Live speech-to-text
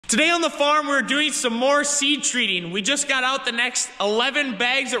Today on the farm, we're doing some more seed treating. We just got out the next 11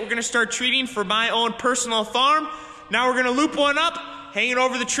 bags that we're gonna start treating for my own personal farm. Now we're gonna loop one up, hang it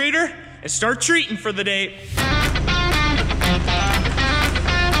over the treater, and start treating for the day.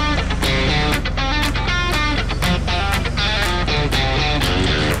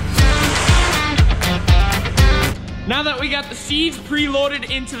 Now that we got the seeds preloaded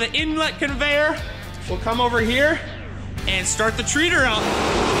into the inlet conveyor, we'll come over here and start the treater out.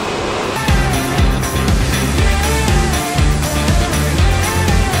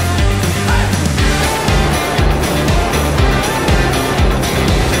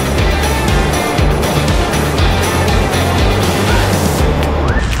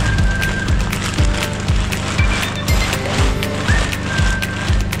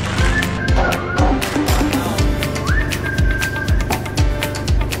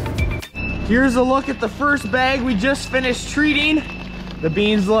 Here's a look at the first bag we just finished treating. The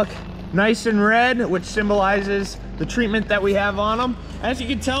beans look nice and red, which symbolizes the treatment that we have on them. As you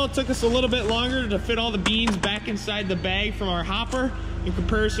can tell, it took us a little bit longer to fit all the beans back inside the bag from our hopper in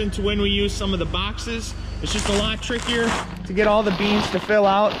comparison to when we used some of the boxes. It's just a lot trickier to get all the beans to fill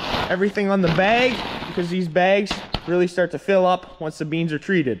out everything on the bag because these bags really start to fill up once the beans are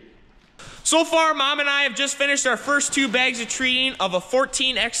treated. So far, Mom and I have just finished our first 2 bags of treating of a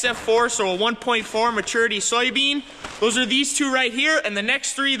 14XF4, so a 1.4 maturity soybean. Those are these 2 right here, and the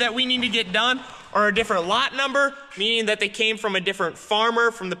next 3 that we need to get done are a different lot number, meaning that they came from a different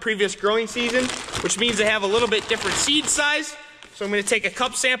farmer from the previous growing season, which means they have a little bit different seed size. So I'm gonna take a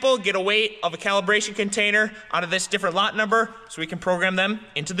cup sample, get a weight of a calibration container out of this different lot number so we can program them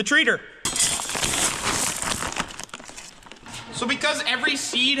into the treater. So because every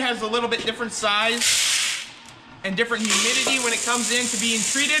seed has a little bit different size and different humidity when it comes into being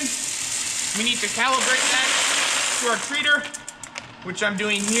treated, we need to calibrate that to our treater, which I'm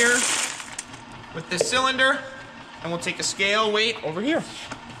doing here with this cylinder, and we'll take a scale weight over here.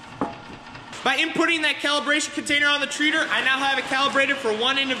 By inputting that calibration container on the treater, I now have it calibrated for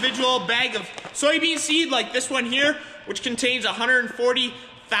 1 individual bag of soybean seed like this one here, which contains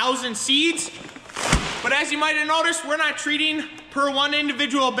 140,000 seeds. But as you might have noticed, we're not treating per 1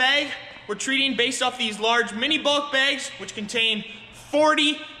 individual bag. We're treating based off these large mini bulk bags, which contain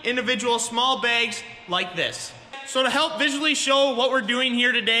 40 individual small bags like this. So to help visually show what we're doing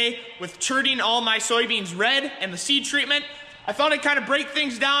here today with treating All My Soybeans Red and the seed treatment, I thought I'd kind of break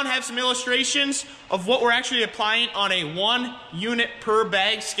things down, have some illustrations of what we're actually applying on a 1 unit per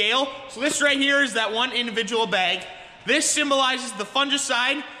bag scale. So this right here is that 1 individual bag. This symbolizes the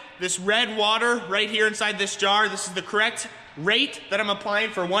fungicide. This red water right here inside this jar, this is the correct rate that I'm applying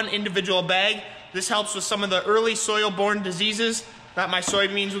for 1 individual bag. This helps with some of the early soil-borne diseases that my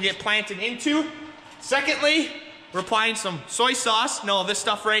soybeans will get planted into. Secondly, we're applying some soy sauce. No, this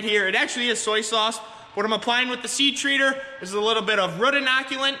stuff right here, it actually is soy sauce. What I'm applying with the seed treater is a little bit of root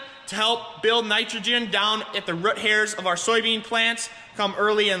inoculant to help build nitrogen down at the root hairs of our soybean plants come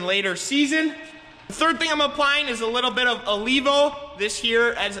early and later season. The third thing I'm applying is a little bit of Olivo. This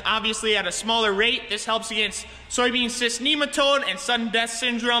here is obviously at a smaller rate. This helps against soybean cyst nematode and sudden death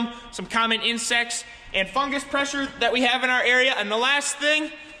syndrome, some common insects and fungus pressure that we have in our area. And the last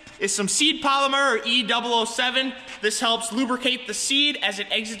thing is some seed polymer, or E007. This helps lubricate the seed as it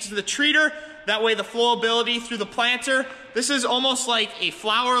exits the treater. That way the flowability through the planter. This is almost like a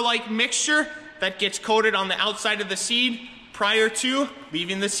flour-like mixture that gets coated on the outside of the seed prior to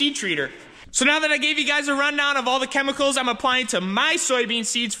leaving the seed treater. So now that I gave you guys a rundown of all the chemicals I'm applying to my soybean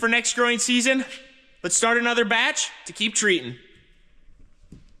seeds for next growing season, let's start another batch to keep treating.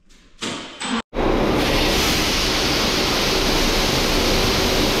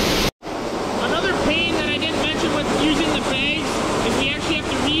 Another pain that I didn't mention with using the bags is we actually have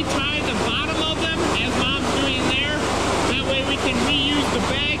to retie the bottom of them as Mom's doing there. That way we can reuse the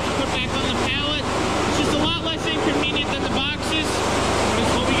bag to put back on the pallet. It's just a lot less inconvenient than the boxes, but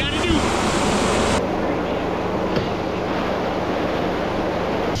it's what we gotta do.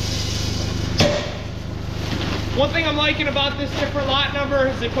 One thing I'm liking about this different lot number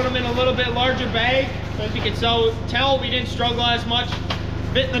is they put them in a little bit larger bag. So as you can tell, we didn't struggle as much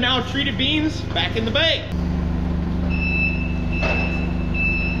fitting the now treated beans back in the bag.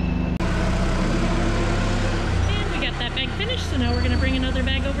 And we got that bag finished, so now we're gonna bring another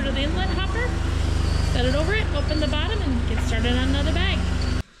bag over to the inlet hopper, set it over it, open the bottom, and get started on another bag.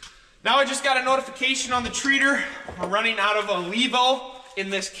 Now I just got a notification on the treater. We're running out of Olivo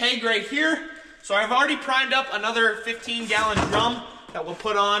in this keg right here. So I've already primed up another 15-gallon drum that we'll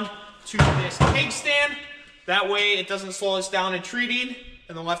put on to this keg stand. That way it doesn't slow us down in treating,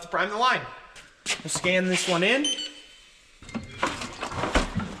 and then we'll have to prime the line. We'll scan this one in.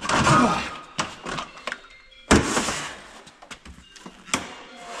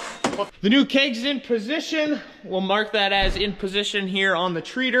 The new keg's in position. We'll mark that as in position here on the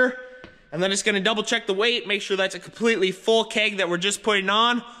treater. And then it's gonna double check the weight, make sure that's a completely full keg that we're just putting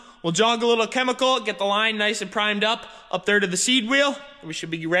on. We'll jog a little chemical, get the line nice and primed up there to the seed wheel. And we should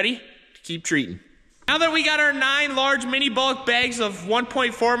be ready to keep treating. Now that we got our 9 large mini bulk bags of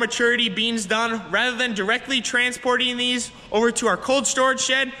 1.4 maturity beans done, rather than directly transporting these over to our cold storage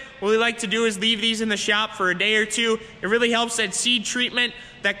shed, what we like to do is leave these in the shop for a day or two. It really helps that seed treatment,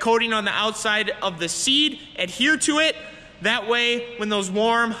 that coating on the outside of the seed, adhere to it. That way, when those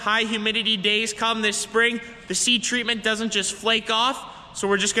warm, high humidity days come this spring, the seed treatment doesn't just flake off. So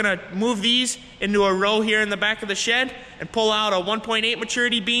we're just gonna move these into a row here in the back of the shed and pull out a 1.8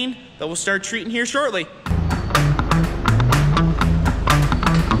 maturity bean that we'll start treating here shortly.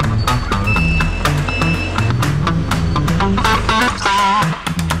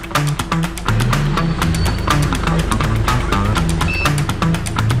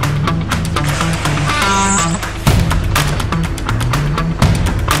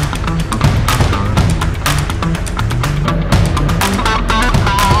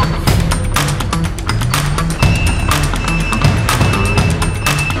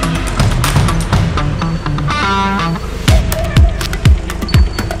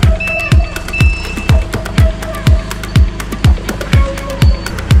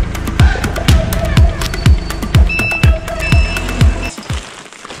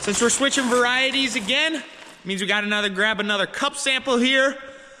 Since we're switching varieties again, means we got grab another cup sample here.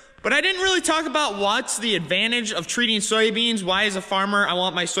 But I didn't really talk about what's the advantage of treating soybeans. Why, as a farmer, I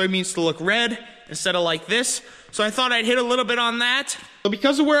want my soybeans to look red instead of like this. So I thought I'd hit a little bit on that. So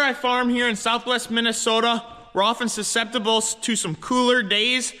because of where I farm here in Southwest Minnesota, we're often susceptible to some cooler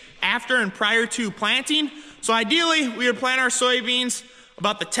days after and prior to planting. So ideally, we would plant our soybeans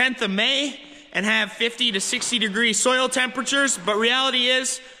about the 10th of May and have 50 to 60 degree soil temperatures. But reality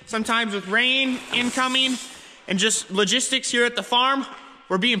is, sometimes with rain incoming and just logistics here at the farm,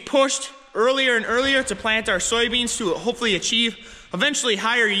 we're being pushed earlier and earlier to plant our soybeans to hopefully achieve eventually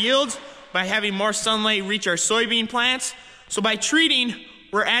higher yields by having more sunlight reach our soybean plants. So by treating,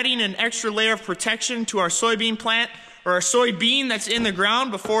 we're adding an extra layer of protection to our soybean plant or our soybean that's in the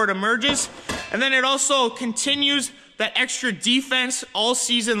ground before it emerges. And then it also continues that extra defense all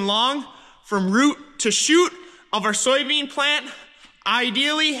season long from root to shoot of our soybean plant.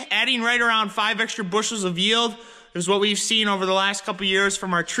 Ideally, adding right around 5 extra bushels of yield is what we've seen over the last couple years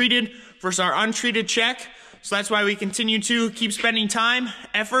from our treated versus our untreated check. So that's why we continue to keep spending time,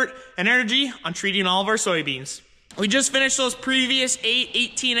 effort, and energy on treating all of our soybeans. We just finished those previous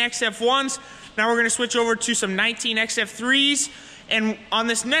 18XF1s. Now we're gonna switch over to some 19XF3s. And on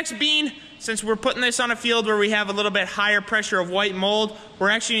this next bean, since we're putting this on a field where we have a little bit higher pressure of white mold,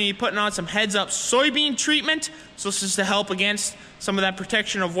 we're actually gonna be putting on some heads up soybean treatment. So this is to help against some of that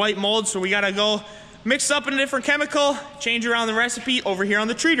protection of white mold. So we gotta go mix up in a different chemical, change around the recipe over here on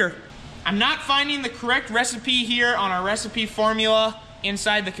the treater. I'm not finding the correct recipe here on our recipe formula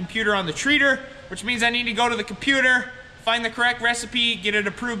inside the computer on the treater, which means I need to go to the computer, find the correct recipe, get it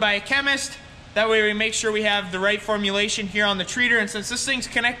approved by a chemist. That way we make sure we have the right formulation here on the treater. And since this thing's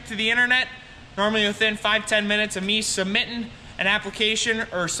connected to the internet, normally within 5-10 minutes of me submitting an application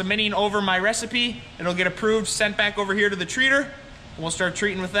or submitting over my recipe, it'll get approved, sent back over here to the treater, and we'll start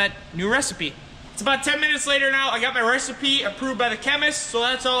treating with that new recipe. It's about 10 minutes later now. I got my recipe approved by the chemist, so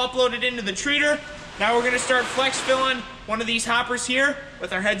that's all uploaded into the treater. Now we're gonna start flex filling one of these hoppers here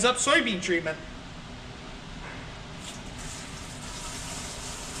with our heads up soybean treatment.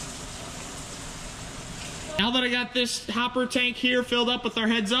 Now that I got this hopper tank here filled up with our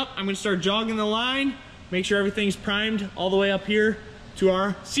heads up, I'm gonna start jogging the line, make sure everything's primed all the way up here to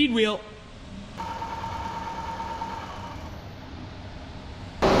our seed wheel.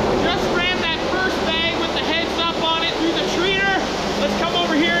 Just ran that first bag with the heads up on it through the treater. Let's come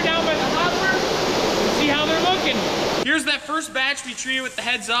over here down by the hopper and see how they're looking. Here's that first batch we treated with the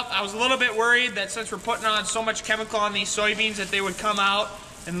heads up. I was a little bit worried that since we're putting on so much chemical on these soybeans that they would come out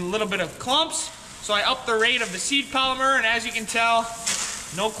in a little bit of clumps. So I upped the rate of the seed polymer, and as you can tell,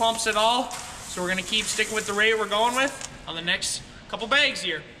 no clumps at all. So we're gonna keep sticking with the rate we're going with on the next couple bags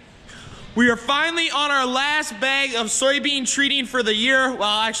here. We are finally on our last bag of soybean treating for the year.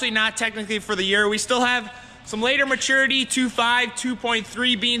 Well, actually not technically for the year. We still have some later maturity 2.5,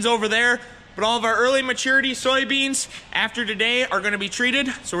 2.3 beans over there, but all of our early maturity soybeans after today are gonna be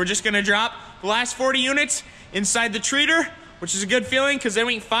treated. So we're just gonna drop the last 40 units inside the treater, which is a good feeling because then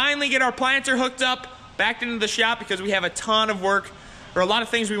we can finally get our planter hooked up back into the shop because we have a ton of work or a lot of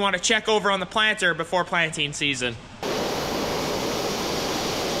things we want to check over on the planter before planting season.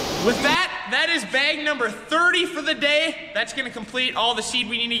 With that, that is bag number 30 for the day. That's gonna complete all the seed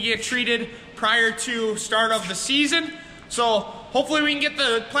we need to get treated prior to start of the season. So hopefully we can get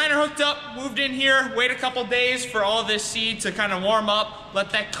the planter hooked up, moved in here, wait a couple days for all this seed to kind of warm up, let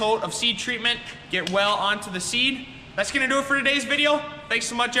that coat of seed treatment get well onto the seed. That's gonna do it for today's video. Thanks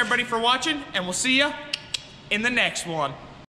so much everybody for watching, and we'll see ya in the next one.